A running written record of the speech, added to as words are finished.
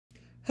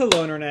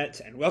Hello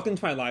Internet, and welcome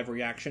to my live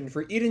reaction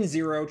for Eden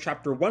Zero,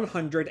 Chapter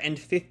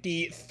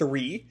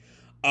 153.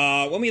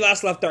 When we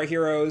last left our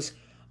heroes,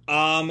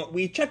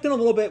 we checked in a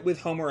little bit with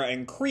Homura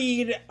and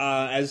Creed,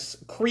 as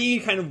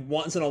Creed kind of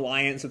wants an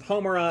alliance with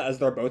Homura, as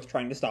they're both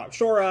trying to stop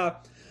Shora,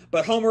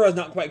 but Homura is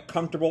not quite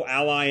comfortable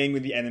allying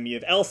with the enemy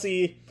of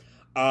Elsie.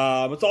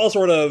 It's all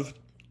sort of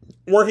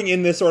working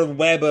in this sort of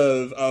web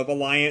of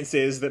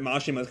alliances that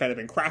Mashima's kind of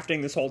been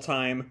crafting this whole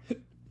time.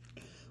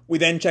 We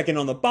then check in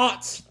on the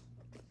bots,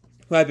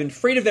 who have been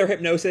freed of their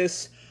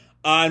hypnosis,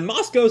 and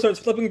Moscow starts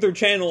flipping through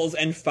channels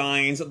and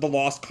finds the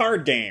lost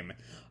card game.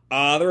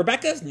 The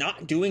Rebecca's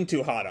not doing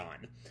too hot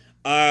on.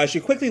 She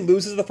quickly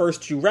loses the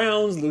first two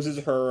rounds,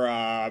 loses her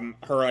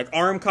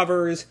arm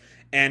covers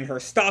and her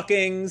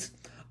stockings.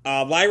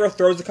 Lyra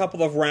throws a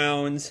couple of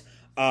rounds.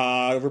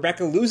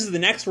 Rebecca loses the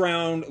next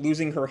round,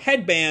 losing her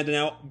headband and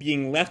now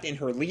being left in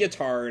her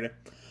leotard.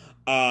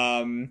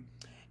 And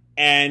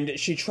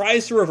she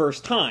tries to reverse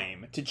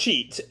time, to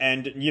cheat,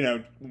 and,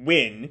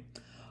 win.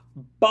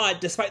 But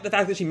despite the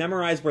fact that she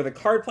memorized where the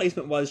card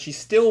placement was, she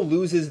still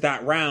loses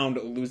that round,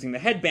 losing the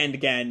headband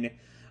again,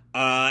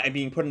 and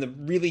being put in a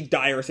really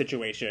dire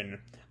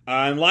situation.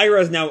 And Lyra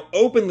is now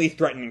openly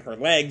threatening her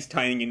legs,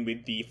 tying in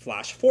with the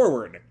flash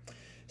forward.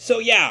 So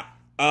yeah,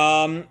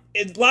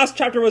 last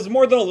chapter was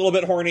more than a little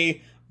bit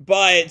horny,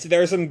 but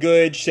there's some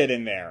good shit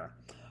in there.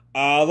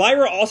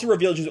 Lyra also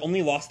revealed she's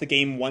only lost the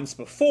game once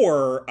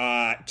before,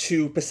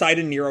 to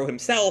Poseidon Nero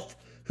himself,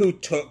 who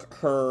took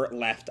her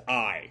left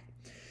eye.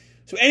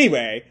 So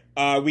anyway,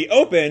 we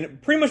open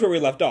pretty much where we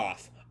left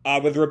off,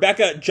 with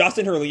Rebecca just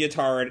in her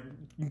leotard,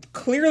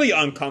 clearly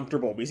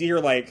uncomfortable. We see her,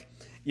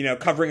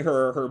 covering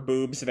her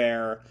boobs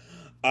there.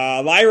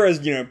 Lyra is,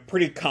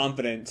 pretty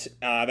confident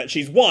that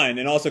she's won,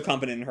 and also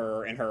confident in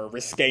her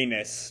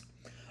risqueness.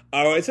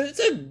 It's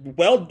a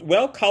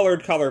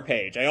well-colored color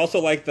page. I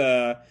also like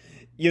the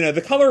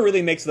color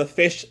really makes the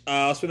fish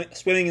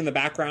swimming in the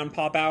background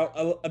pop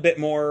out a bit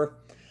more.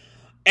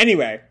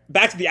 Anyway,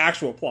 back to the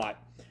actual plot.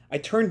 I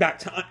turned back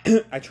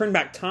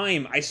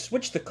time. I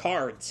switched the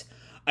cards.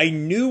 I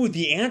knew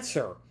the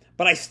answer,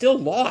 but I still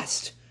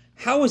lost.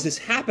 How is this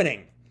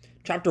happening?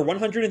 Chapter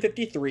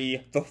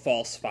 153, The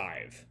False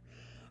Five.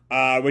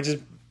 Which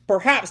is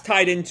perhaps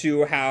tied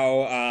into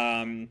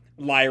how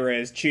Lyra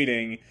is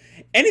cheating.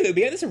 Anyway,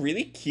 we have this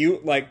really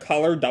cute,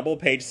 color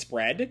double-page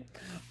spread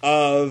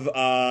of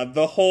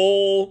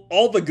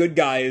all the good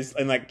guys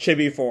in,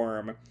 chibi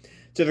form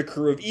to the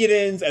crew of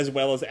Edens, as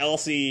well as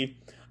Elsie,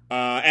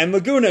 and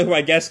Laguna, who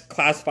I guess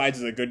classifies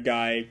as a good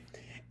guy,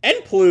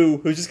 and Plu,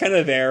 who's just kind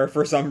of there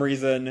for some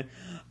reason.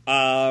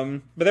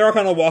 But they're all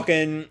kind of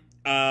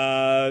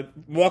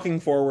walking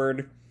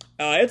forward.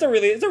 It's a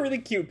really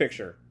cute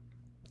picture.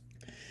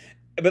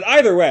 But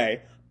either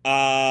way,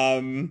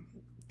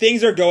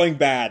 things are going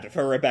bad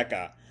for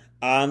Rebecca.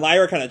 And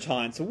Lyra kind of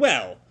taunts,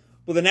 well,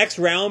 will the next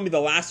round be the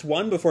last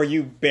one before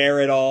you bear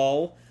it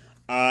all?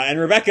 And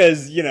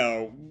Rebecca's,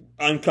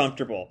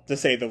 uncomfortable, to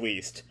say the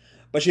least.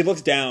 But she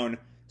looks down.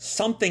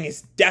 Something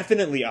is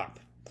definitely up.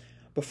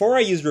 Before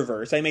I used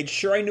reverse, I made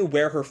sure I knew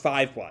where her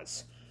 5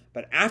 was.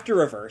 But after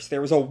reverse,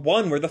 there was a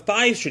 1 where the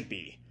 5 should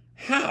be.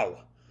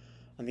 How?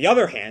 On the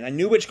other hand, I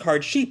knew which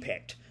card she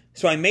picked,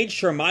 so I made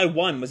sure my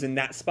 1 was in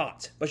that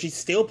spot, but she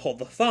still pulled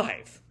the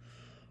 5.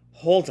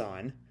 Hold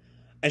on.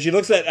 And she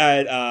looks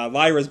at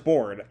Lyra's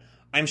board.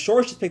 I'm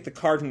sure she picked the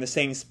card from the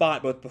same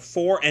spot both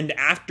before and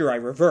after I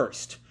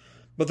reversed.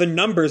 But the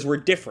numbers were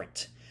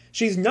different.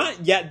 She's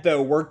not yet,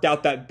 though, worked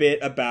out that bit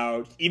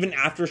about, even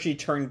after she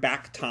turned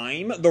back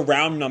time, the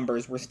round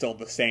numbers were still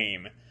the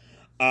same.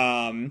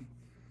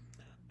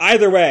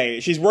 Either way,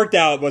 she's worked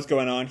out what's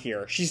going on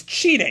here. She's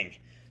cheating!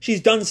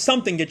 She's done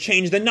something to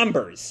change the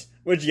numbers!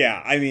 Which,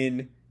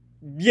 we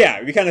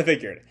kind of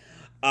figured.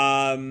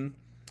 So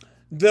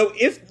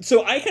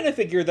I kind of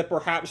figured that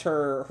perhaps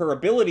her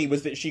ability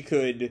was that she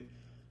could...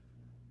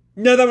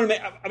 No, I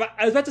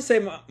was about to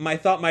say my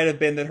thought might have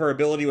been that her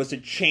ability was to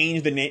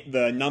change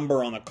the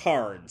number on the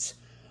cards.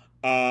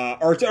 No.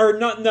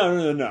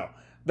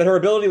 That her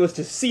ability was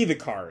to see the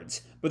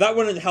cards, but that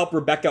wouldn't help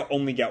Rebecca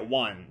only get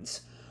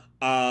 1s.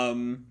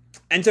 And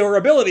so her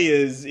ability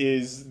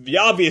is the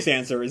obvious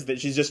answer is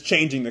that she's just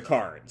changing the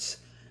cards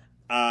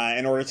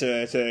in order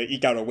to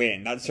eke out a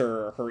win. That's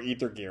her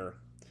ether gear.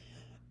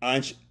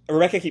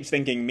 Rebecca keeps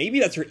thinking, maybe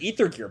that's her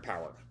ether gear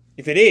power.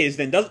 If it is,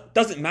 then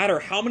doesn't matter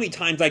how many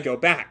times I go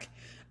back.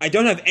 I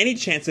don't have any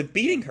chance of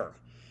beating her.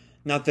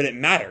 Not that it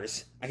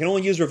matters. I can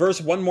only use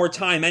reverse 1 more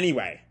time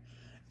anyway.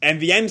 And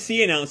the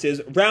MC announces,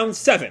 round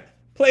 7.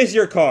 Place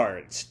your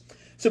cards.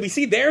 So we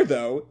see there,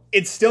 though,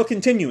 it's still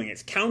continuing.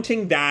 It's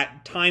counting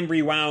that time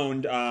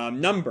rewound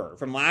number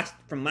from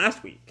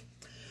last week.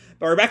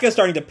 But Rebecca's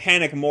starting to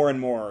panic more and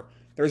more.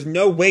 There's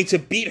no way to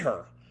beat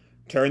her.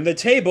 Turn the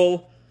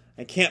table.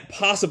 I can't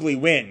possibly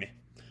win.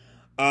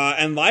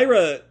 And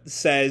Lyra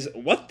says,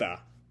 what the?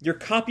 You're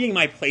copying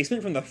my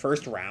placement from the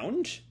first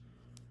round?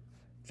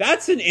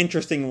 That's an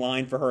interesting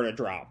line for her to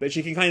drop. That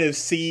she can kind of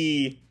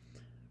see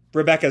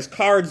Rebecca's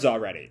cards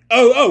already.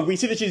 Oh, we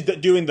see that she's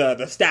doing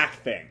the stack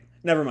thing.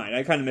 Never mind,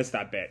 I kind of missed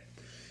that bit.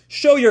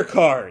 Show your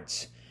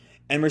cards.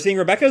 And we're seeing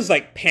Rebecca's,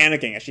 like,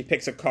 panicking as she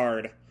picks a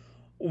card.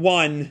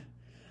 1.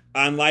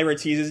 And Lyra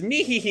teases,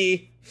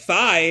 "Nee-hee-hee,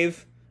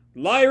 5.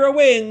 Lyra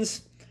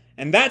wins."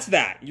 And that's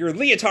that. Your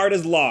leotard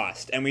is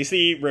lost. And we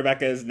see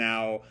Rebecca is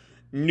now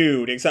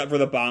nude, except for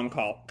the bomb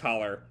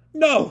collar.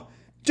 "No!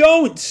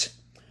 Don't!"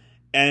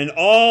 And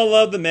all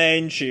of the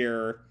men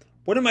cheer.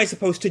 "What am I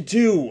supposed to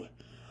do?"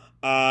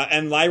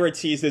 And Lyra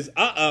teases,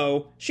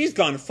 "Uh-oh, she's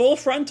gone full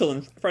frontal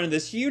in front of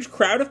this huge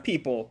crowd of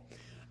people."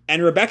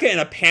 And Rebecca, in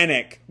a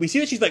panic, we see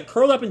that she's, like,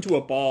 curled up into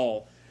a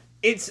ball.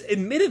 It's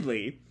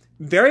admittedly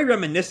very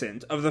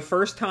reminiscent of the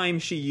first time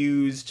she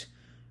used,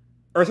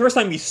 or the first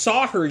time we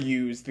saw her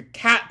use the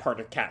cat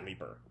part of Cat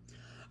Leaper.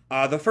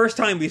 The first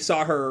time we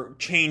saw her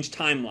change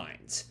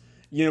timelines.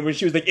 You know, when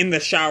she was, like, in the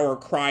shower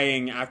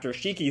crying after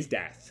Shiki's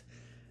death.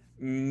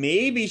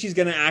 Maybe she's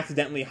gonna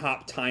accidentally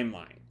hop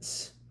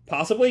timelines.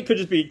 Possibly, could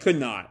just be, could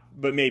not,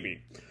 but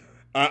maybe.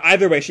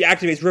 Either way, she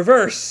activates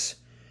reverse,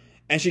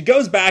 and she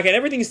goes back, and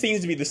everything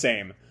seems to be the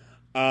same.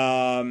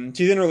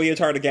 She's in her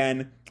leotard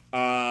again.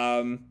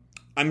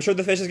 I'm sure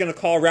the fish is gonna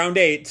call round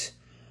 8,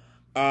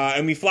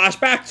 and we flash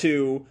back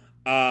to,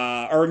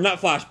 or not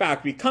flash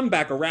back, we come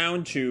back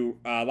around to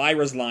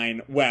Lyra's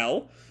line,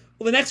 will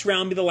the next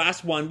round be the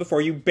last one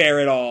before you bear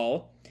it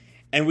all?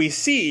 And we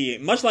see,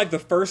 much like the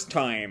first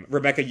time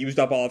Rebecca used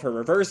up all of her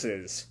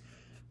reverses,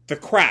 the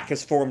crack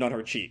has formed on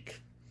her cheek.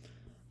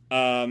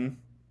 And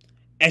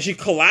she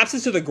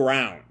collapses to the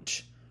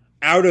ground,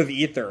 out of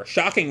ether,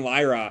 shocking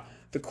Lyra.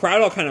 The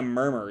crowd all kind of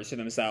murmurs to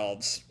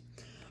themselves.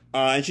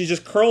 And she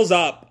just curls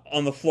up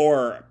on the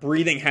floor,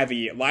 breathing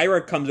heavy.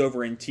 Lyra comes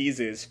over and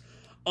teases,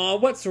 "Aw,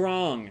 what's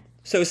wrong?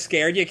 So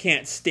scared you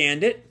can't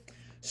stand it?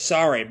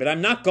 Sorry, but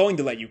I'm not going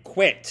to let you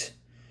quit.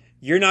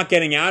 You're not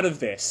getting out of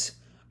this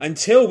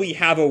until we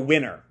have a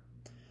winner."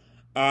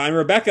 And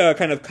Rebecca,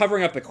 kind of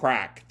covering up the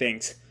crack,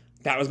 thinks,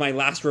 "That was my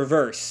last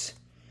reverse."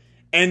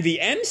 And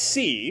the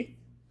MC,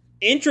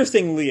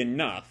 interestingly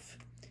enough,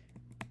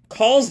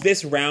 calls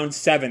this round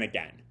 7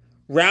 again.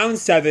 Round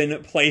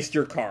 7, place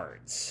your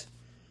cards.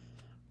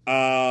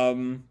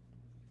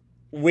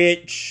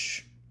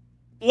 Which,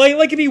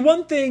 like it'd be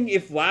one thing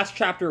if last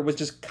chapter was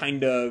just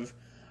kind of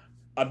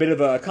a bit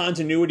of a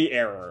continuity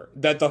error,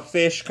 that the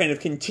fish kind of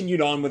continued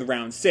on with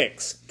round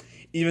 6,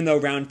 even though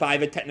round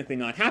 5 had technically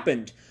not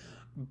happened.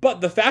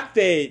 But the fact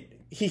that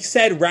he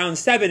said round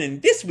 7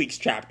 in this week's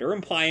chapter,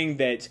 implying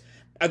that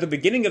at the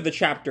beginning of the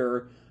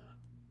chapter,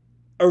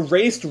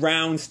 erased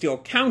rounds still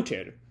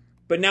counted,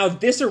 but now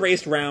this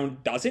erased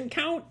round doesn't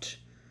count?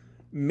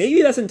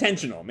 Maybe that's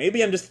intentional.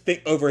 Maybe I'm just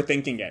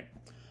overthinking it.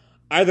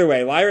 Either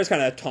way, Lyra's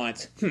kind of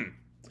taunts,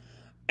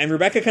 And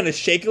Rebecca kind of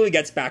shakily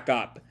gets back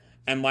up,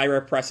 and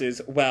Lyra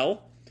presses,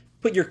 "Well,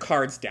 put your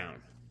cards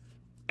down."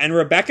 And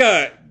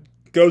Rebecca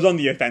goes on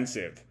the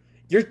offensive.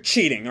 "You're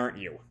cheating, aren't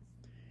you?"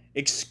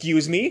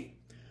 "Excuse me?"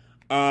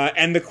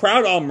 And the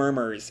crowd all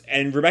murmurs,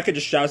 and Rebecca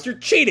just shouts, "You're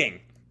cheating!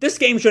 This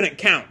game shouldn't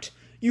count!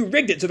 You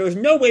rigged it so there's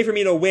no way for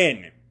me to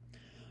win!"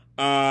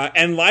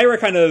 And Lyra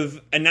kind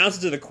of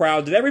announces to the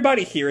crowd, "Did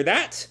everybody hear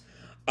that?"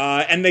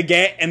 And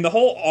the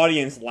whole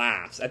audience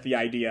laughs at the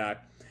idea.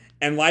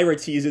 And Lyra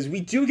teases, "We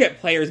do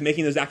get players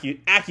making those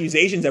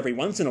accusations every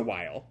once in a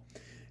while.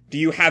 Do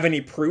you have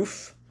any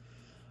proof?"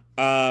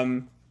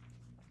 And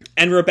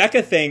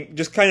Rebecca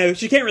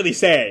she can't really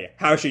say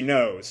how she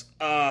knows.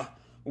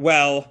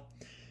 Well,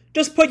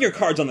 just put your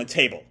cards on the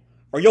table,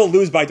 or you'll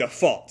lose by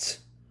default."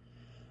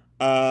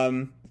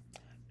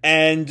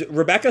 And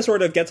Rebecca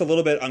sort of gets a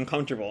little bit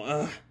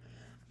uncomfortable.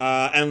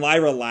 And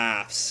Lyra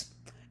laughs.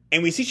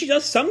 And we see she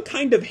does some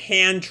kind of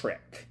hand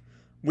trick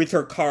with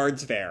her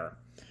cards there.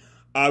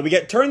 We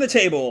get turn the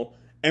table,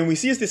 and we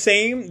see it's the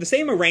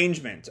same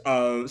arrangement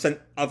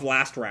of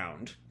last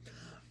round.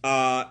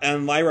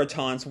 And Lyra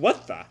taunts,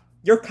 "What the?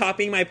 You're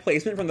copying my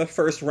placement from the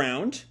first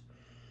round?"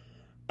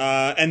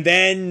 And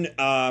then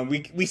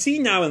we see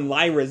now in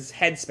Lyra's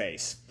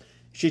headspace,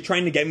 she's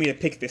trying to get me to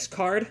pick this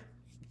card.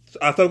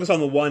 Focus on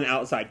the one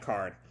outside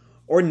card,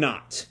 or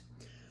not.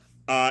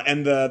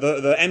 And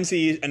the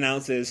MC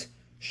announces,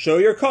 "Show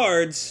your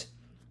cards."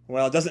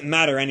 Well, it doesn't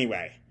matter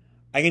anyway.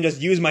 I can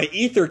just use my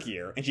ether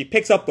gear, and she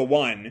picks up the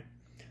 1,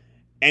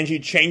 and she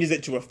changes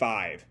it to a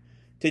 5,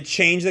 to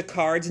change the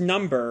card's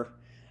number.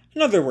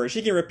 In other words,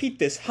 she can repeat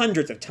this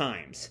hundreds of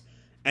times,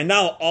 and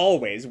I'll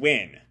always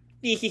win.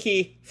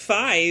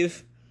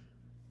 5.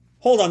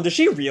 Hold on, does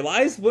she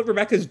realize what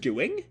Rebecca's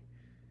doing?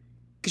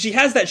 Because she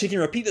has that she can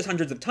repeat this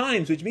hundreds of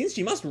times, which means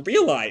she must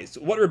realize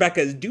what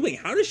Rebecca is doing.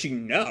 How does she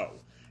know?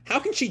 How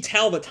can she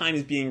tell that time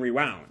is being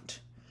rewound?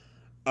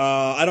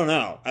 I don't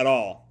know at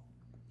all.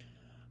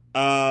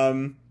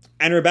 And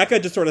Rebecca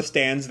just sort of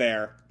stands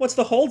there. "What's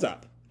the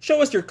holdup?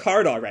 Show us your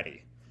card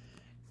already."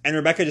 And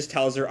Rebecca just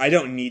tells her, "I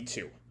don't need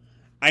to.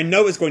 I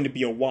know it's going to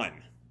be a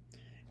 1.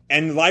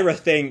 And Lyra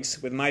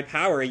thinks, "With my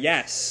power,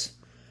 yes."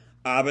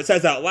 But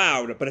says out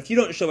loud, "But if you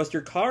don't show us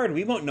your card,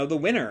 we won't know the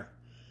winner."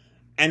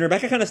 And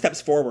Rebecca kind of steps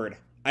forward.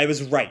 "I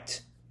was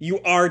right.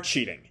 You are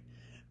cheating.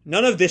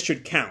 None of this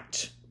should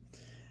count."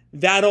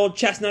 That old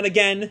chestnut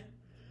again.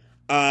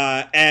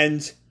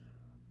 And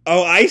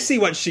Oh, I see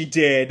what she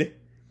did.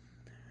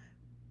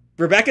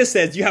 Rebecca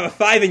says, you have a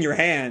 5 in your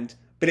hand,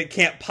 but it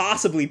can't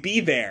possibly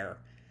be there.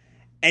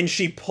 And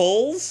she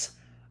pulls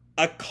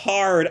a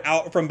card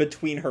out from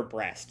between her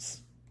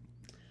breasts.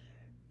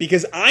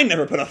 Because I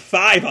never put a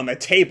 5 on the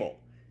table.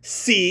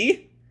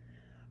 See?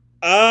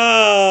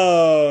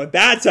 Oh,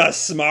 that's a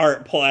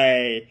smart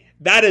play.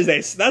 That's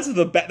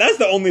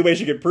the only way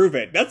she could prove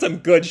it. That's some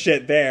good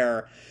shit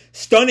there.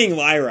 Stunning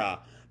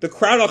Lyra. The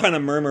crowd all kind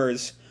of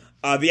murmurs.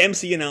 The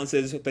MC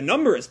announces, the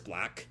number is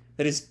black.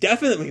 That is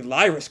definitely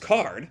Lyra's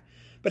card.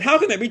 But how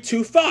can there be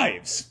 2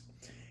 5s?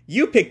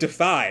 You picked a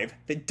 5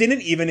 that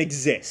didn't even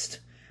exist.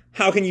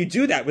 How can you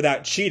do that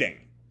without cheating?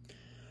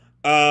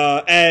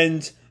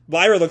 And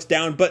Lyra looks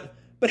down, but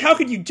how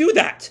could you do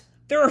that?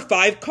 There are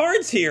 5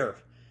 cards here.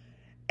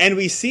 And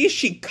we see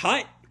she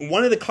cut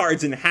one of the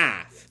cards in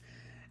half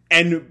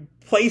and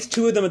placed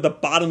 2 of them at the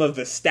bottom of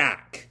the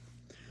stack.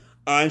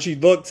 And she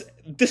looked,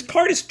 this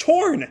card is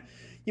torn.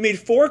 You made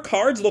 4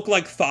 cards look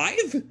like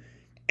 5?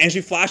 And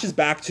she flashes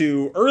back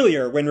to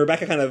earlier when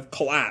Rebecca kind of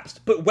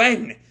collapsed. But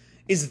when?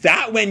 Is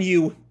that when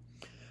you...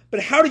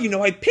 But how do you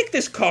know I picked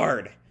this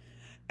card?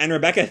 And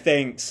Rebecca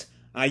thinks,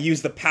 I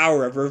use the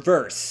power of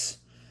reverse.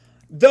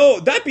 Though,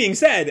 that being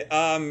said,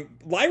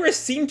 Lyra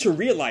seemed to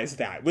realize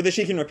that, whether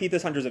she can repeat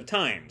this hundreds of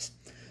times.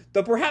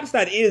 Though perhaps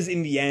that is,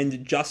 in the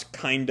end, just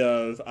kind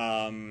of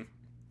a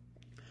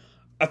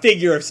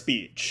figure of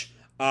speech.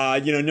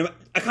 No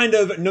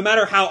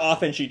matter how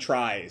often she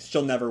tries,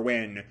 she'll never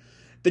win.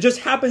 That just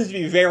happens to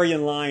be very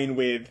in line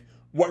with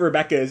what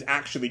Rebecca is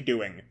actually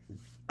doing.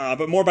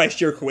 But more by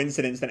sheer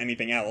coincidence than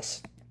anything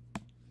else.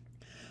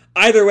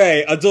 Either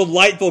way, a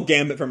delightful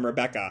gambit from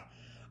Rebecca.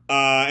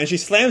 And she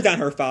slams down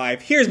her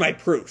 5. Here's my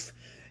proof.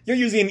 You're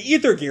using an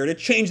ether gear to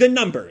change the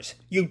numbers.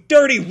 You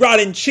dirty,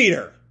 rotten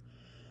cheater.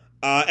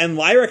 And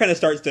Lyra kind of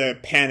starts to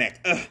panic.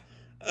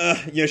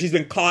 She's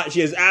been caught.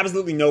 She has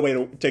absolutely no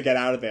way to get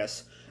out of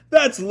this.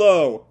 That's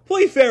low.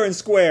 Play fair and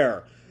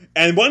square.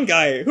 And one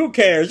guy, who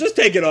cares? Just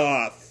take it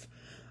off.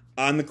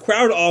 And the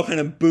crowd all kind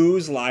of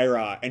boos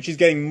Lyra. And she's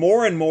getting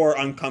more and more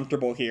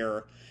uncomfortable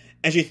here.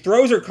 And she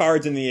throws her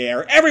cards in the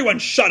air. Everyone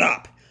shut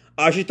up.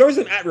 She throws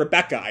them at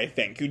Rebecca, I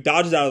think, who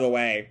dodges out of the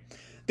way.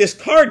 This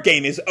card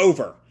game is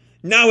over.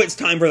 Now it's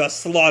time for the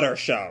slaughter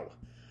show.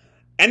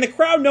 And the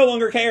crowd no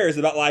longer cares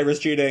about Lyra's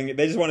cheating.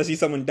 They just want to see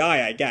someone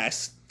die, I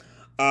guess.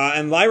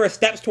 And Lyra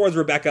steps towards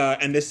Rebecca,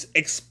 and this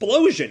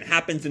explosion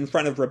happens in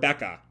front of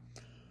Rebecca.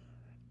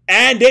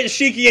 And it's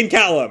Shiki and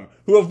Callum,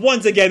 who have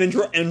once again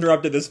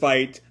interrupted this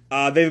fight.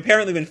 They've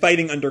apparently been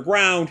fighting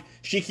underground.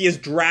 Shiki has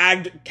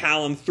dragged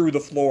Callum through the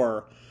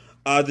floor.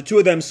 The 2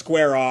 of them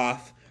square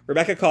off.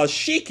 Rebecca calls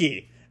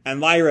Shiki,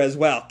 and Lyra as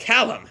well,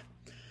 Callum.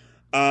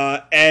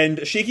 And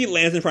Shiki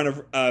lands in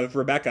front of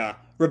Rebecca.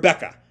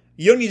 Rebecca,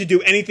 you don't need to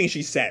do anything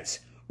she says.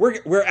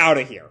 We're out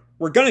of here.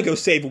 We're gonna go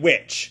save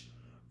Witch.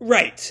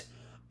 Right.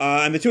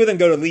 And the 2 of them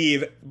go to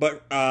leave,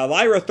 but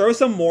Lyra throws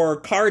some more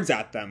cards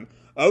at them.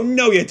 Oh,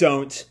 no you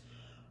don't.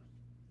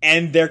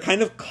 And they're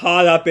kind of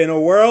caught up in a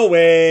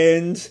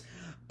whirlwind.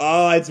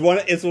 Oh, it's one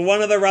of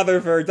the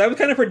Rutherfords. I was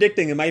kind of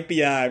predicting it might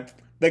be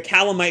the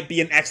Callum might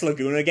be an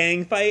ex-Laguna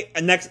gang fight,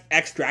 a next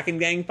ex-Draken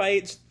gang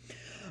fight.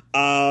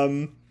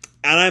 And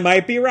I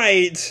might be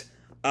right.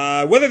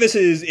 Whether this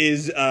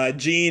is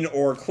Jean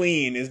or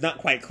Clean is not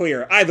quite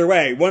clear. Either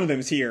way, one of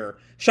them's here.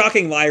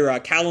 Shocking Lyra,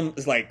 Callum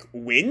is like,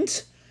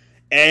 wind?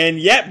 And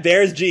yep,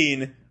 there's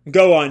Jean.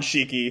 Go on,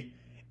 Shiki.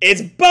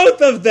 It's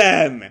both of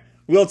them!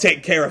 We'll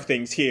take care of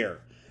things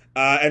here.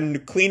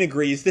 And Clean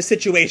agrees, the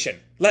situation.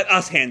 Let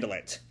us handle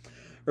it.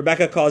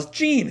 Rebecca calls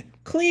Jean,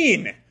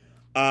 Clean.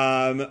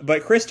 But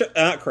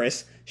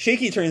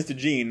Shiki turns to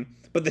Jean,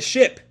 but the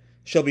ship,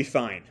 she'll be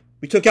fine.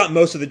 We took out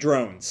most of the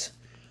drones.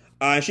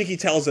 Shiki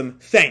tells him,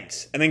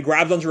 thanks, and then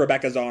grabs onto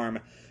Rebecca's arm.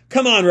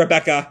 Come on,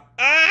 Rebecca!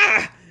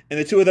 Ah! And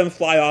the 2 of them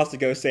fly off to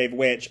go save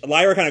Witch.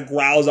 Lyra kind of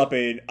growls up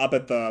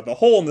at the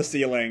hole in the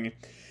ceiling,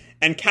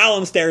 and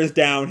Callum stares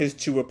down his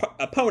 2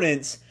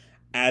 opponents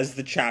as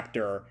the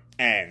chapter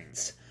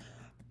ends.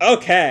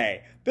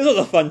 Okay, this was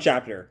a fun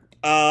chapter.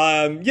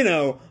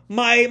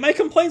 My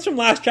complaints from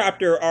last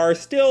chapter are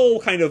still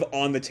kind of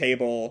on the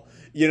table.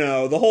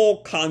 The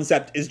whole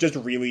concept is just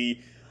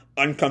really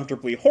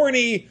uncomfortably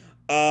horny.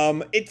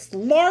 It's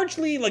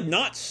largely,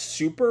 not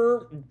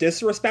super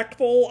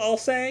disrespectful, I'll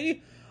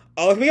say.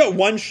 We got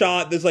one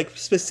shot that's,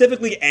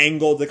 specifically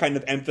angled to kind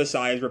of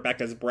emphasize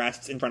Rebecca's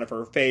breasts in front of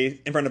her face,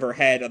 in front of her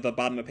head at the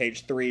bottom of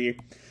page 3.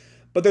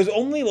 But there's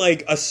only,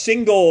 a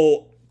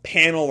single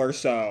panel or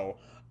so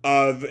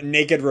of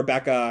naked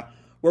Rebecca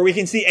where we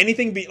can see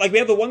anything we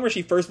have the one where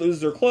she first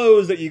loses her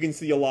clothes that you can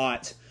see a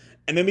lot.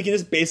 And then we can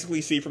just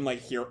basically see from,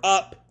 here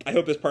up. I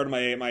hope that's part of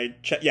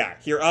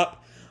here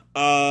up.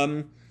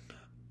 And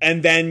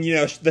then,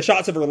 the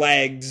shots of her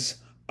legs.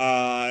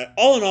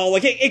 All in all,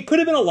 it could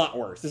have been a lot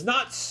worse.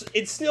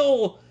 It's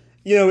still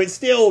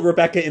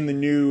Rebecca in the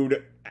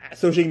nude,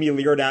 so she can be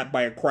leered at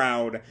by a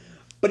crowd.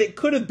 But it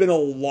could have been a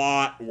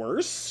lot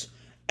worse.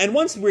 And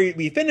once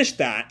we finished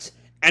that,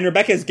 and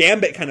Rebecca's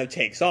Gambit kind of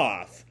takes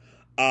off,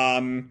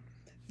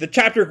 the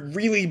chapter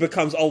really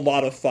becomes a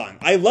lot of fun.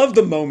 I love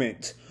the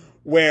moment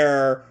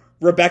where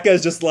Rebecca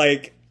is just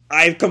like,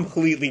 I've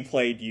completely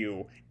played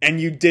you, and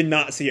you did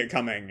not see it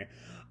coming.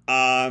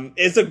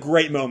 It's a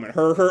great moment.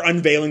 Her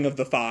unveiling of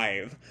the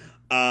 5.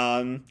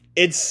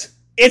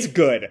 It's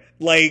good.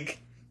 Like,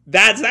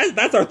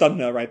 that's our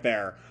thumbnail right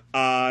there.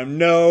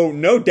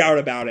 No doubt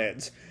about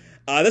it.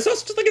 This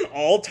was just like an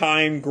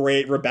all-time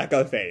great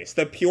Rebecca face.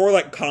 The pure,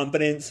 like,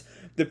 confidence,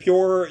 the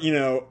pure, you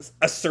know,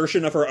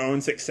 assertion of her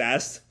own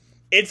success.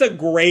 It's a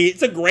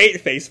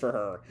great face for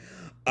her.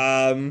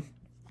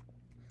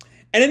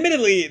 And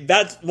admittedly,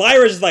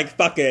 Lyra's just like,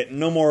 fuck it,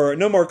 no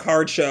more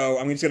card show,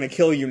 I'm just gonna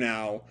kill you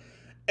now.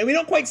 And we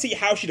don't quite see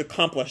how she'd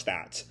accomplish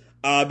that.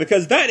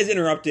 Because that is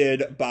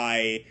interrupted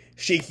by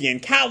Shiki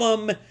and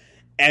Callum,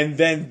 and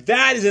then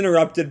that is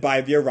interrupted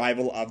by the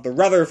arrival of the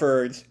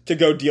Rutherfords to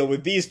go deal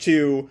with these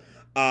two,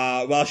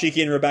 while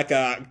Shiki and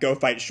Rebecca go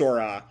fight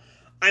Shora.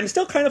 I'm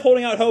still kind of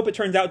holding out hope it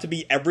turns out to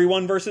be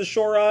everyone versus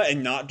Shora,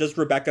 and not just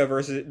Rebecca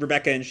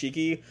and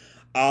Shiki.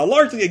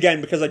 Largely, again,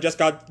 because I just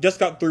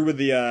got through with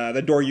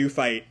the Doryu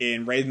fight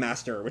in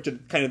Wraithmaster, which is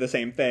kind of the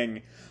same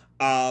thing.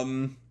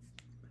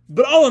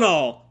 But all in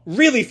all,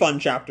 really fun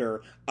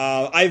chapter.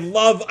 I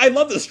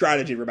love the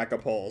strategy Rebecca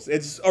pulls.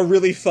 It's a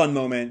really fun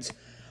moment.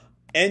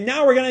 And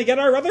now we're gonna get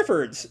our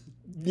Rutherfords,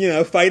 you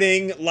know,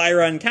 fighting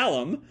Lyra and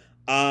Callum,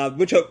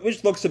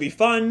 which looks to be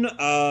fun.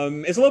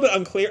 It's a little bit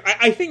unclear.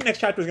 I think next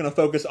chapter is gonna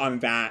focus on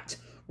that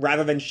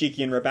rather than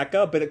Shiki and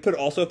Rebecca, but it could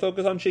also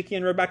focus on Shiki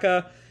and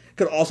Rebecca.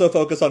 Could also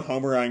focus on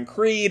Homura and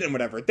Creed and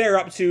whatever they're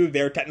up to.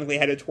 They're technically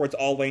headed towards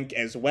All Link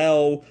as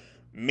well.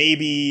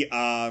 Maybe,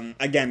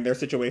 again, their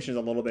situation's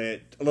a little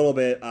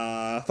bit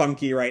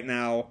funky right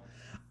now.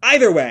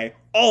 Either way,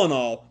 all in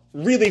all,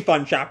 really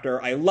fun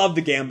chapter. I love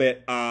the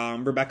Gambit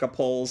Rebecca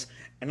pulls,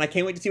 and I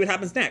can't wait to see what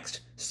happens next.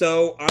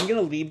 So I'm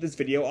gonna leave this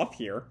video off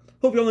here.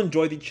 Hope you all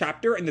enjoyed the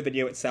chapter and the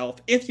video itself.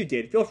 If you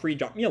did, feel free to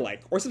drop me a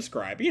like or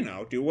subscribe. You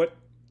know, do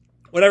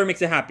whatever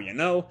makes you happy, you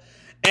know?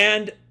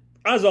 And,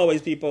 as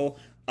always, people,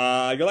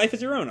 your life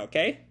is your own,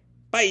 okay?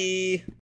 Bye!